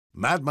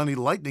Mad Money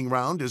Lightning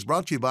Round is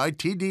brought to you by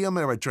TD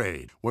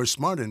Ameritrade, where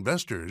smart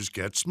investors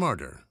get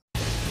smarter.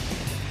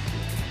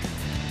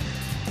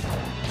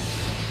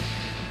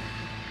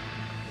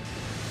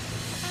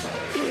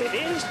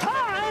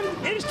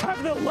 It is time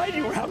for the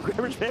lightning round,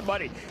 Cramer's Mad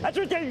Money. That's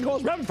what taking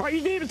calls rapid fire.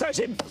 You need to start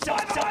saying,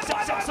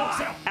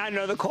 I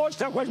know the call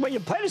stuff was when you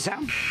play the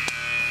sound.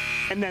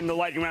 And then the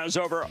lightning round is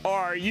over.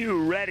 Are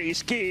you ready,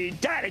 Ski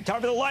Daddy?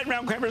 Time for the lightning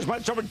round. Cramer's Money.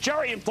 It's over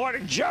Jerry in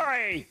Florida.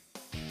 Jerry.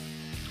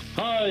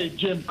 Hi,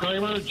 Jim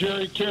Cramer,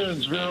 Jerry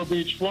Cairns, Vero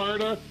Beach,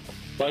 Florida,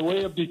 by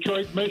way of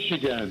Detroit,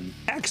 Michigan.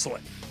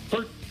 Excellent.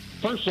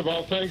 First of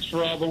all, thanks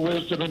for all the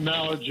wisdom and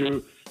knowledge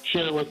you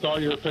share with all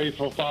your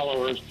faithful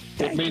followers.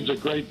 It means a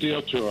great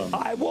deal to them.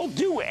 I will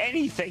do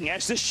anything,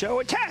 as the show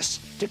attests,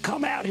 to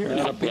come out here and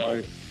help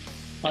you.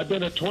 I've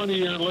been a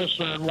 20-year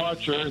listener and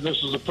watcher, and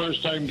this is the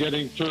first time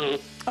getting through.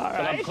 All right.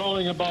 But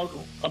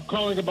I'm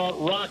calling about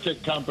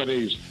rocket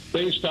companies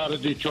based out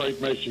of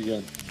Detroit,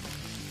 Michigan.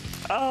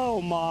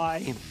 Oh,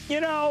 my.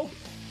 You know,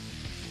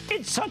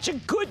 it's such a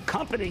good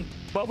company,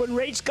 but when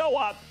rates go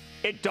up,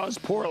 it does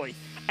poorly.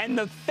 And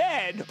the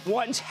Fed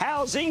wants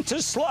housing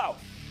to slow.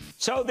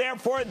 So,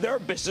 therefore, their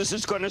business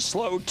is going to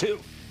slow, too.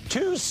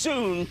 Too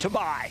soon to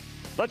buy.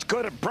 Let's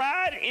go to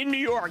Brad in New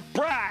York.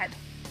 Brad.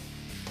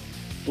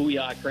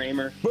 Booyah,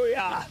 Cramer.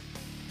 Booyah.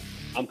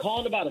 I'm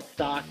calling about a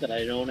stock that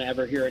I don't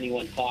ever hear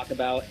anyone talk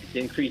about. It's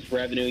increased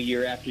revenue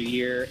year after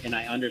year, and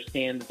I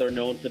understand that they're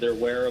known for their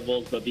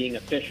wearables, but being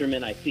a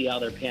fisherman, I see how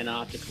their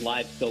Panoptix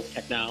live scope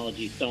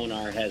technology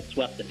sonar has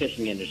swept the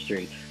fishing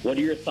industry. What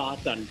are your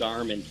thoughts on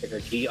Garmin, ticker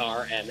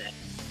GRMN?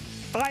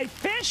 I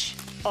fish.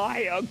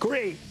 I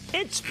agree.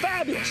 It's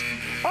fabulous.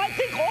 I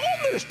think all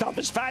their stuff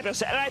is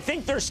fabulous, and I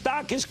think their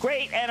stock is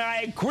great, and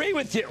I agree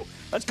with you.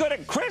 Let's go to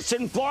Chris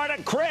in Florida.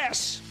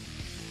 Chris.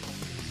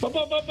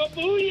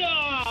 Booyah!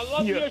 I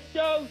love your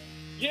show.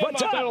 Jim,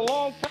 What's I've up? been a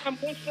long-time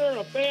listener and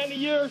a fan of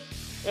yours.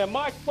 And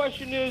my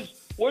question is,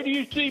 where do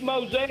you see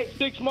Mosaic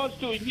 6 months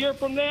to a year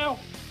from now?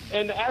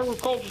 And the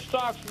agriculture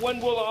stocks, when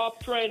will the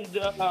uptrend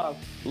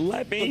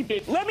Let me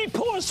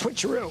pull a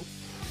switcheroo.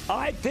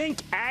 I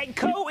think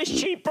Agco is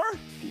cheaper,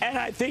 and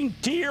I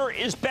think Deere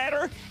is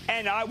better,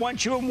 and I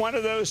want you in one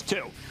of those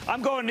two.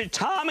 I'm going to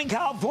Tom in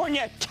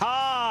California.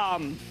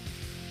 Tom.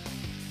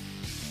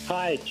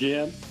 Hi,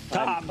 Jim.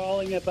 Tom. I'm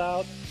calling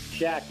about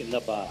Jack in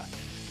the Box.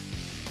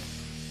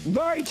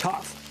 Very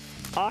tough.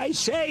 I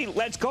say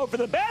let's go for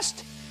the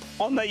best.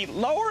 On the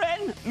lower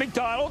end,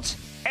 McDonald's,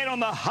 and on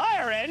the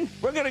higher end,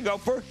 we're going to go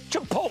for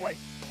Chipotle.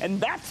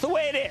 And that's the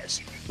way it is.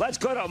 Let's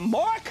go to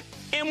Mark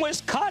in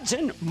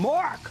Wisconsin.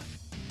 Mark.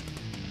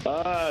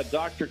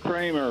 Dr.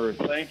 Cramer,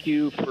 thank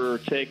you for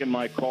taking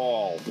my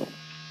call.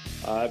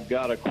 I've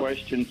got a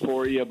question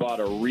for you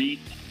about a REIT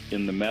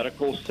in the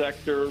medical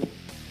sector.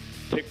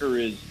 Ticker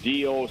is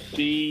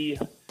DOC.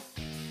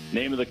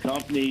 Name of the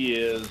company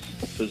is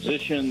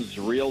Physicians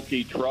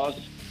Realty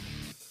Trust.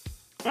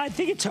 I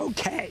think it's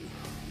okay.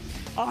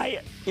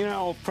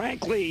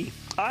 Frankly,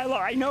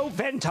 I know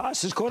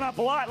Ventas has gone up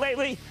a lot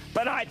lately,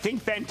 but I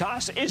think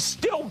Ventas is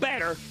still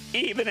better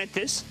even at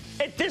this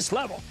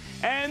level.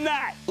 And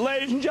that,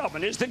 ladies and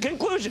gentlemen, is the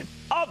conclusion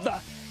of the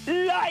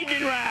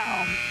Lightning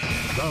Round.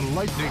 The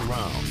Lightning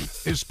Round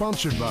is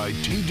sponsored by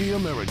TD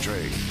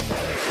Ameritrade.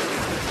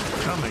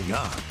 Coming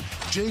up,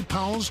 Jay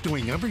Powell's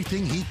doing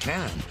everything he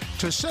can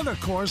to set a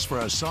course for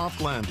a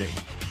soft landing.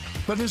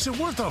 But is it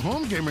worth a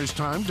home gamer's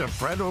time to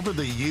fret over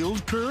the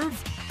yield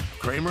curve?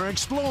 Cramer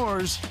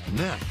explores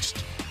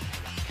next.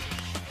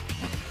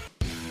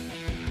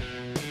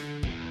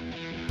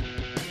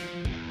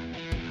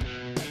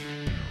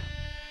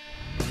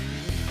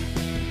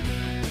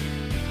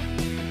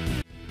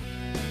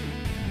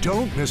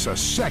 Don't miss a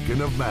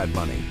second of Mad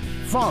Money.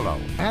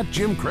 Follow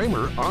 @Jim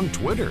Cramer on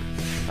Twitter.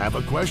 Have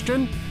a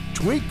question?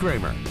 Tweet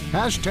Cramer.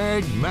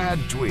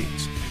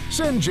 #MadTweets.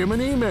 Send Jim an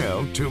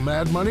email to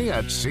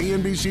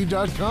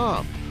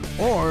madmoney@cnbc.com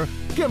or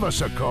give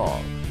us a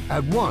call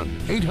at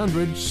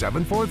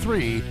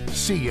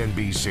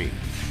 1-800-743-CNBC.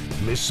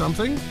 Miss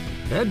something?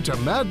 Head to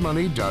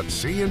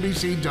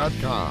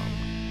madmoney.cnbc.com.